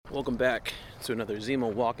Welcome back to another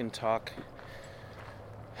Zemo Walk and Talk.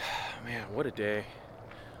 Man, what a day.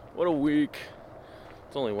 What a week.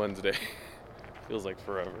 It's only Wednesday. Feels like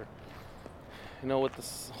forever. You know, with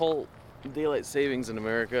this whole daylight savings in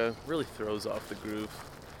America, really throws off the groove.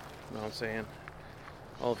 You know what I'm saying?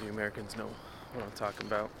 All of you Americans know what I'm talking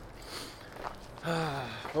about.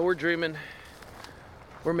 But we're dreaming.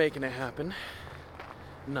 We're making it happen.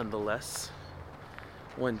 Nonetheless,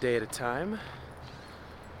 one day at a time.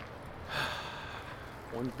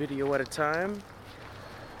 One video at a time.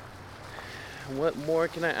 What more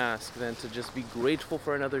can I ask than to just be grateful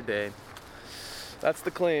for another day? That's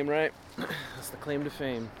the claim, right? That's the claim to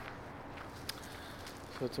fame.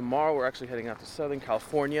 So tomorrow we're actually heading out to Southern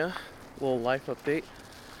California. Little life update.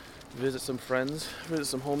 Visit some friends, visit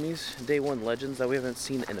some homies, day one legends that we haven't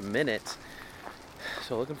seen in a minute.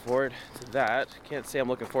 So looking forward to that. Can't say I'm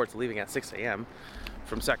looking forward to leaving at 6 a.m.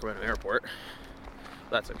 from Sacramento Airport.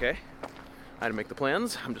 That's okay. I had to make the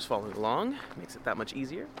plans. I'm just following along. Makes it that much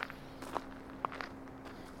easier.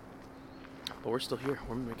 But we're still here.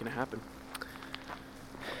 We're making it happen.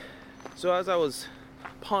 So as I was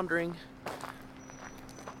pondering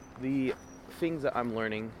the things that I'm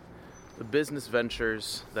learning, the business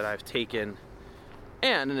ventures that I've taken,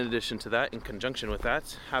 and in addition to that, in conjunction with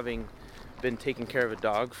that, having been taking care of a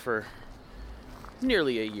dog for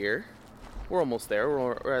nearly a year. We're almost there.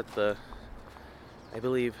 We're at the, I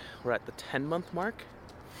believe we're at the 10-month mark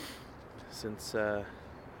since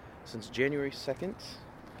January 2nd,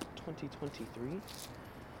 2023.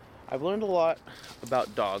 I've learned a lot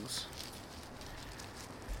about dogs,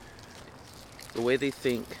 the way they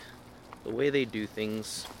think, the way they do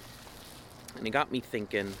things, and it got me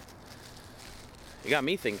thinking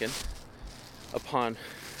upon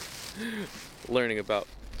learning about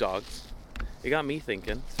dogs. It got me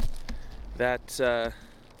thinking that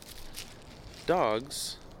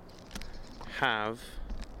dogs have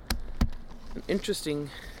an interesting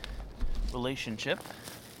relationship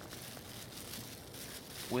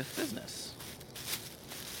with business.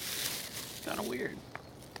 Kind of weird.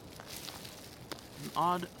 An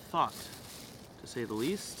odd thought, to say the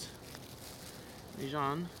least. Hey,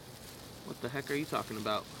 Jean, what the heck are you talking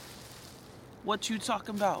about? What you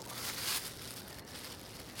talking about?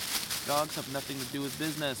 Dogs have nothing to do with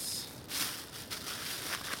business.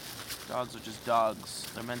 Dogs are just dogs.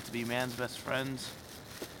 They're meant to be man's best friends.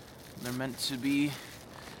 They're meant to be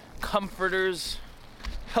comforters,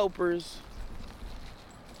 helpers.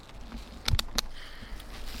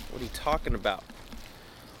 What are you talking about?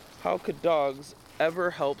 How could dogs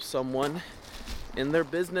ever help someone in their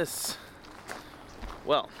business?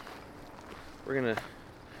 Well, we're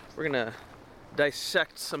gonna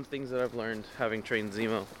dissect some things that I've learned having trained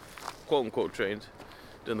Zemo, quote unquote trained,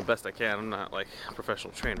 doing the best I can. I'm not like a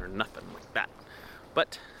professional trainer or nothing like that,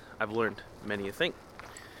 but I've learned many a thing.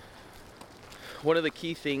 One of the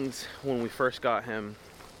key things when we first got him,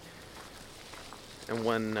 and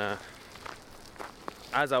when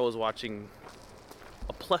as I was watching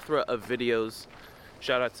a plethora of videos,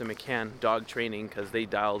 shout out to McCann Dog Training, because they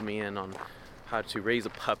dialed me in on how to raise a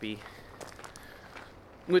puppy,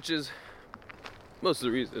 which is most of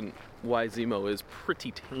the reason why Zemo is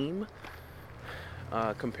pretty tame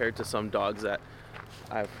compared to some dogs that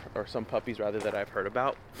or some puppies rather, that I've heard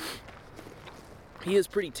about. He is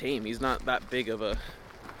pretty tame. He's not that big of a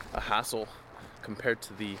hassle compared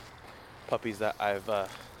to the puppies that I've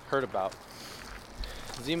heard about.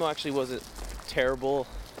 Zemo actually wasn't terrible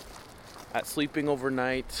at sleeping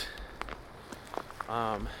overnight.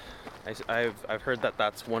 I've heard that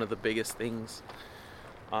that's one of the biggest things.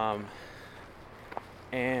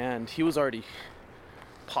 And he was already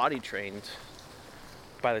potty trained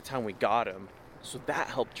by the time we got him, so that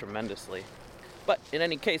helped tremendously. But in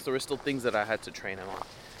any case, there were still things that I had to train him on.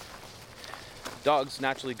 Dogs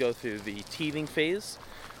naturally go through the teething phase,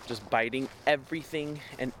 just biting everything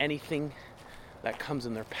and anything that comes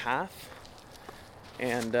in their path.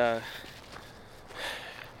 And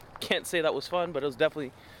can't say that was fun, but it was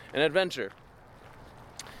definitely an adventure.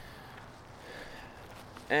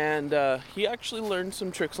 And he actually learned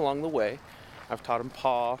some tricks along the way. I've taught him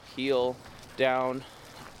paw, heel, down,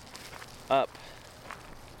 up.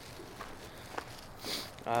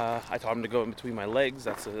 I taught him to go in between my legs.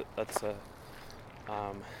 That's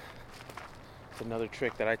another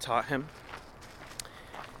trick that I taught him.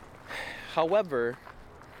 However,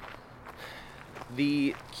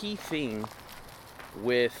 the key thing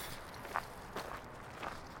with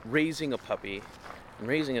raising a puppy and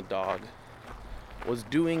raising a dog was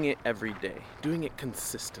doing it every day, doing it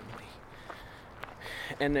consistently.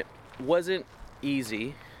 And it wasn't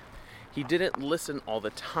easy. He didn't listen all the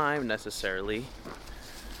time necessarily.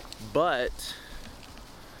 But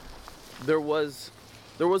there was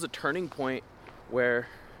a turning point where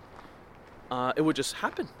it would just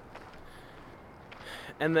happen.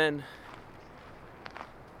 And then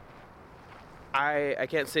I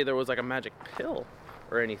can't say there was like a magic pill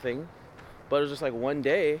or anything, but it was just like one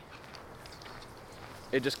day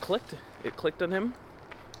it just clicked. It clicked on him.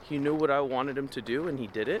 He knew what I wanted him to do and he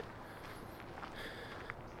did it.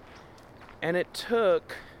 And it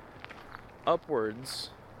took upwards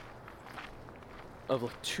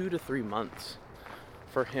of 2 to 3 months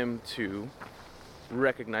for him to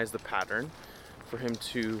recognize the pattern, for him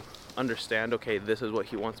to understand, okay, this is what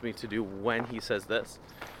he wants me to do when he says this,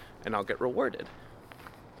 and I'll get rewarded.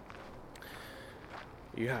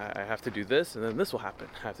 Yeah, I have to do this and then this will happen.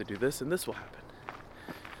 I have to do this and this will happen.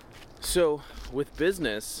 So with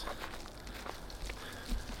business,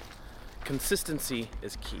 consistency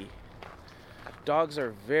is key. Dogs are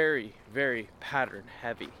very, very pattern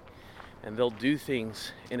heavy, and they'll do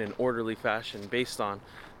things in an orderly fashion based on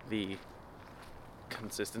the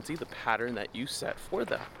consistency, the pattern that you set for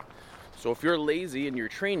them. So if you're lazy in your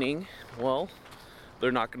training, well,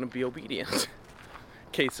 they're not going to be obedient.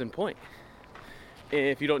 Case in point.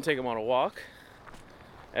 If you don't take him on a walk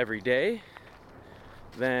every day,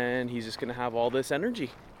 then he's just going to have all this energy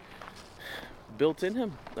built in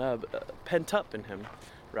him, pent up in him,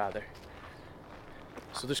 rather.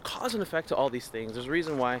 So there's cause and effect to all these things. There's a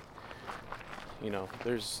reason why,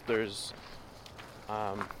 there's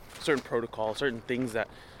certain protocol, certain things that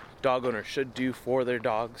dog owners should do for their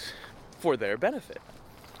dogs for their benefit.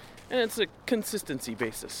 And it's a consistency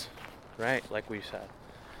basis, right? Like we said.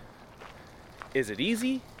 Is it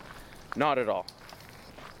easy? Not at all.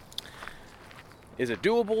 Is it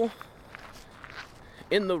doable?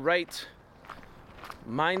 In the right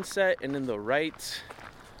mindset and in the right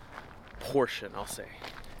portion, I'll say.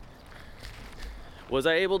 Was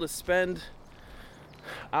I able to spend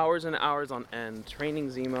hours and hours on end training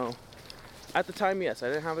Zemo? At the time, yes. I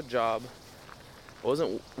didn't have a job. I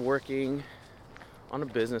wasn't working on a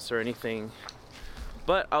business or anything.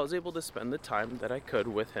 But I was able to spend the time that I could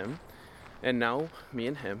with him. And now me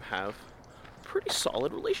and him have a pretty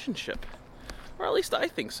solid relationship. Or at least I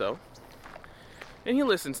think so. And he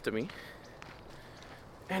listens to me.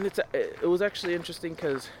 And it was actually interesting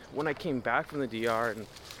because when I came back from the DR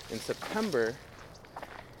in September,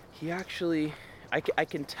 he actually, I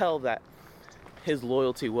can tell that his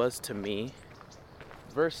loyalty was to me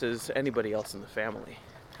versus anybody else in the family.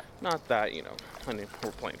 Not that,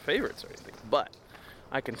 we're playing favorites or anything, but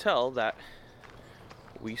I can tell that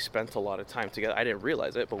we spent a lot of time together. I didn't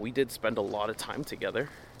realize it, but we did spend a lot of time together.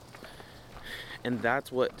 And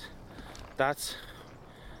that's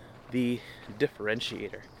the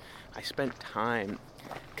differentiator. I spent time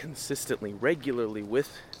consistently, regularly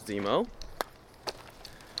with Zemo.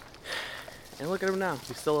 And look at him now.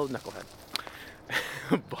 He's still a knucklehead.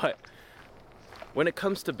 But when it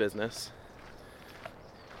comes to business,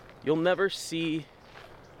 you'll never see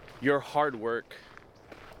your hard work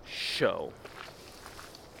show.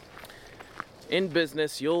 In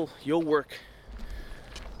business, you'll work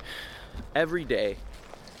every day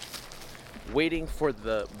waiting for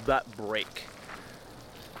that break,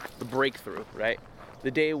 the breakthrough, right?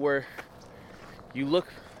 The day where you look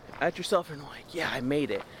at yourself and like, yeah, I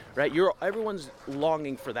made it, right? Everyone's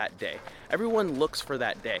longing for that day. Everyone looks for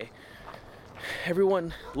that day.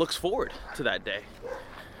 Everyone looks forward to that day,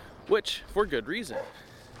 which for good reason.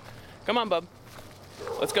 Come on, bub.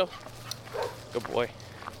 Let's go. Good boy.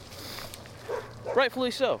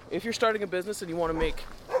 Rightfully so. If you're starting a business and you want to make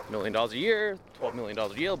 $1 million a year, $12 million a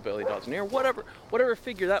year, $1 billion a year, whatever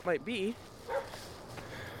figure that might be,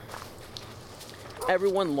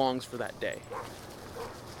 everyone longs for that day.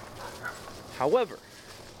 However,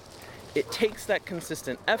 it takes that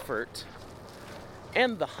consistent effort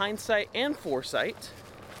and the hindsight and foresight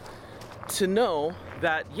to know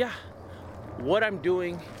that, yeah, what I'm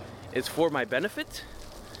doing is for my benefit,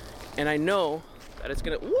 and I know that it's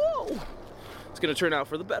gonna turn out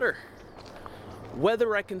for the better,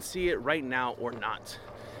 whether I can see it right now or not.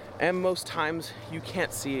 And most times you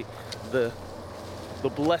can't see the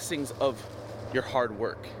blessings of your hard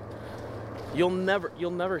work. You'll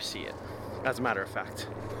never see it. As a matter of fact,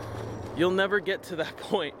 you'll never get to that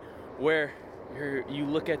point where you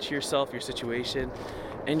look at yourself, your situation,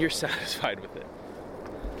 and you're satisfied with it.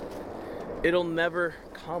 It'll never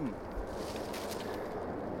come.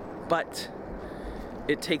 But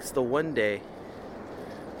it takes the one day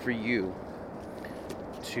for you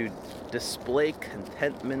to display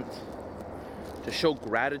contentment, to show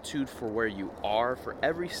gratitude for where you are, for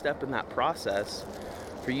every step in that process,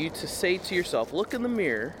 for you to say to yourself, look in the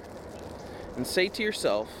mirror and say to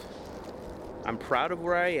yourself, I'm proud of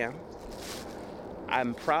where I am.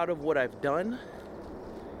 I'm proud of what I've done.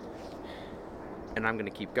 And I'm gonna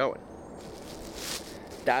keep going.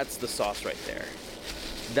 That's the sauce right there.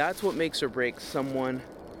 That's what makes or breaks someone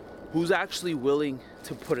who's actually willing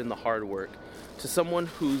to put in the hard work, to someone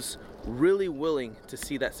who's really willing to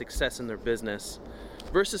see that success in their business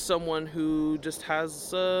versus someone who just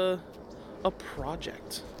has a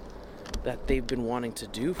project that they've been wanting to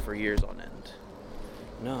do for years on end.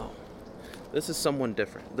 No, this is someone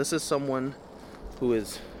different. This is someone who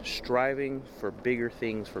is striving for bigger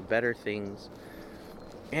things, for better things.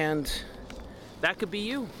 And that could be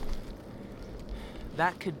you.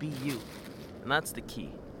 That could be you. And that's the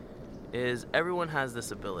key, is everyone has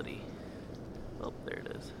this ability. Oh, there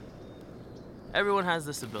it is. Everyone has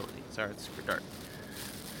this ability. Sorry, it's super dark.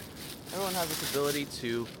 Everyone has this ability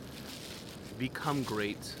to become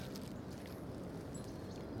great.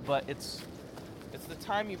 But it's the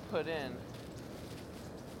time you put in.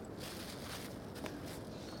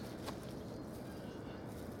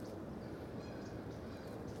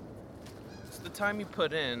 It's the time you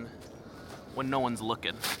put in when no one's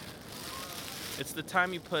looking. It's the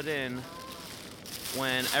time you put in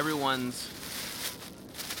when everyone's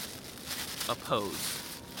opposed,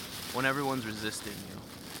 when everyone's resisting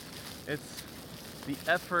you. It's the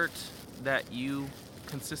effort that you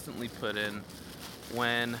consistently put in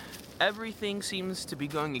when everything seems to be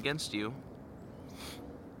going against you,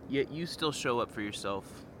 yet you still show up for yourself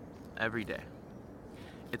every day.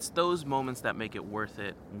 It's those moments that make it worth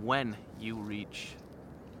it when you reach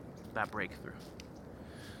that breakthrough.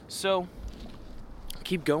 So,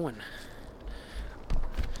 keep going.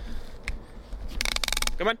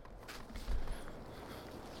 Come on.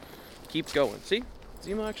 Keep going. See?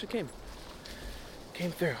 Zemo actually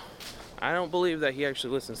came through. I don't believe that he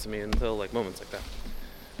actually listens to me until like moments like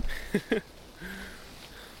that.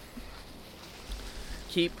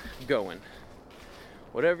 Keep going.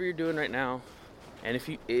 Whatever you're doing right now, and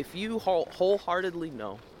if you wholeheartedly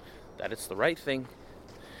know that it's the right thing,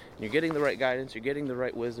 you're getting the right guidance, you're getting the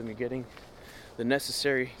right wisdom, you're getting the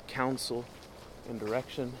necessary counsel and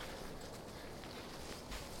direction,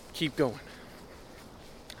 keep going.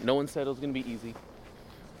 No one said it was going to be easy.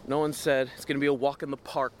 No one said it's going to be a walk in the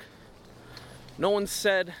park. No one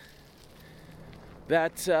said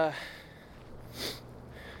that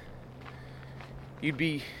you'd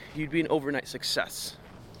be an overnight success.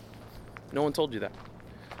 No one told you that.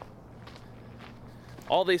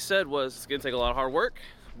 All they said was it's going to take a lot of hard work,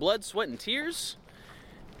 blood, sweat, and tears,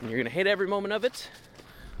 and you're going to hate every moment of it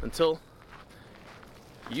until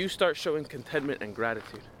you start showing contentment and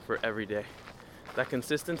gratitude for every day. That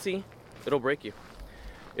consistency, it'll break you.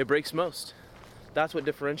 It breaks most. That's what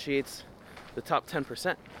differentiates the top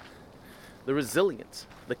 10%. The resilience,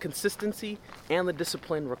 the consistency, and the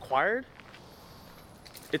discipline required,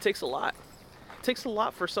 it takes a lot. It takes a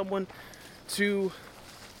lot for someone to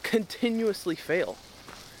continuously fail.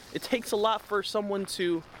 It takes a lot for someone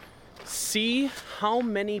to see how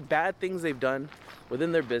many bad things they've done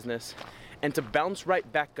within their business and to bounce right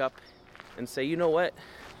back up and say, you know what?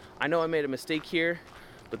 I know I made a mistake here,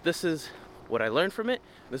 but this is what I learned from it.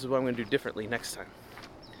 This is what I'm going to do differently next time.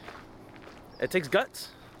 It takes guts.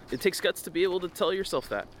 It takes guts to be able to tell yourself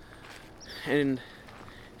that. And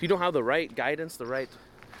if you don't have the right guidance, the right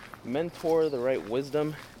mentor, the right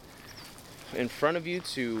wisdom in front of you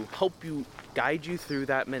to help you, guide you through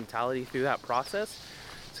that mentality, through that process,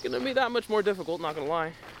 it's going to be that much more difficult, not going to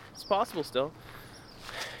lie. It's possible still.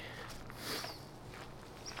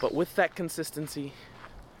 But with that consistency,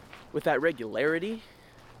 with that regularity,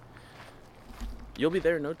 you'll be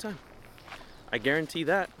there in no time. I guarantee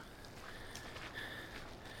that.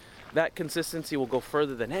 That consistency will go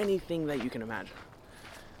further than anything that you can imagine.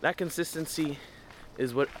 That consistency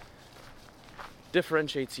is what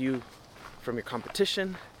differentiates you from your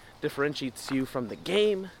competition, differentiates you from the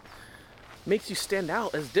game, makes you stand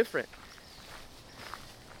out as different.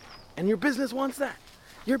 And your business wants that.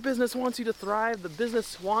 Your business wants you to thrive. The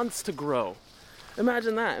business wants to grow.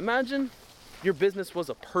 Imagine that. Imagine your business was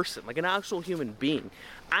a person, like an actual human being,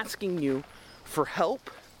 asking you for help.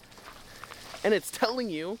 And it's telling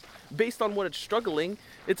you, based on what it's struggling,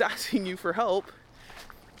 it's asking you for help.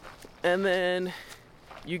 And then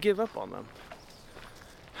you give up on them.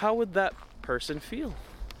 How would that person feel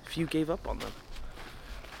if you gave up on them?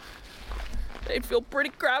 They'd feel pretty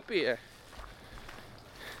crappy.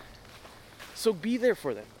 So be there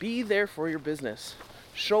for them. Be there for your business.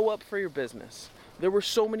 Show up for your business. There were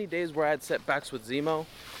so many days where I had setbacks with Zemo.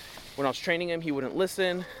 When I was training him, he wouldn't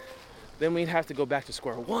listen. Then we'd have to go back to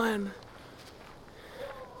square one.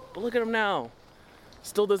 But look at him now.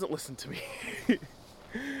 Still doesn't listen to me.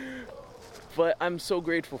 But I'm so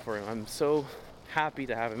grateful for him. I'm so happy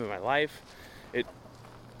to have him in my life. It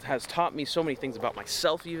has taught me so many things about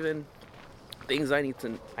myself, even things I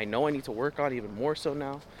know I need to work on even more so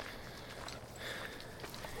now.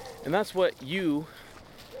 And that's what you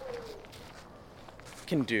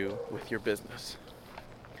can do with your business.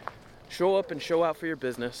 Show up and show out for your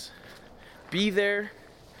business. Be there.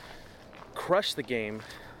 Crush the game.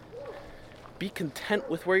 Be content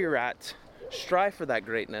with where you're at. Strive for that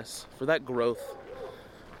greatness, for that growth.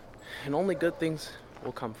 And only good things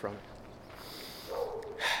will come from it.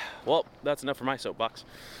 Well, that's enough for my soapbox.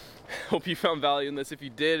 Hope you found value in this. If you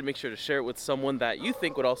did, make sure to share it with someone that you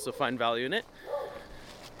think would also find value in it.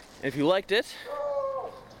 And if you liked it,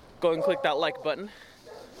 go and click that like button.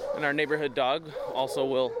 And our neighborhood dog also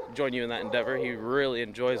will join you in that endeavor. He really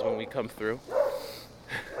enjoys when we come through.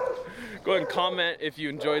 Go ahead and comment if you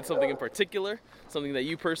enjoyed something in particular, something that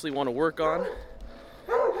you personally want to work on.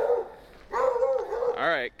 All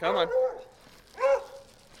right, come on.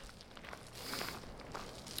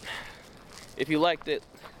 If you liked it,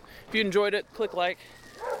 if you enjoyed it, click like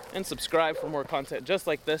and subscribe for more content just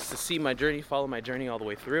like this to see my journey, follow my journey all the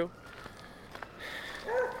way through.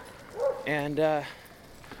 And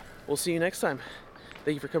we'll see you next time.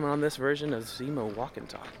 Thank you for coming on this version of Zemo Walk and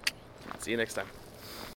Talk. See you next time.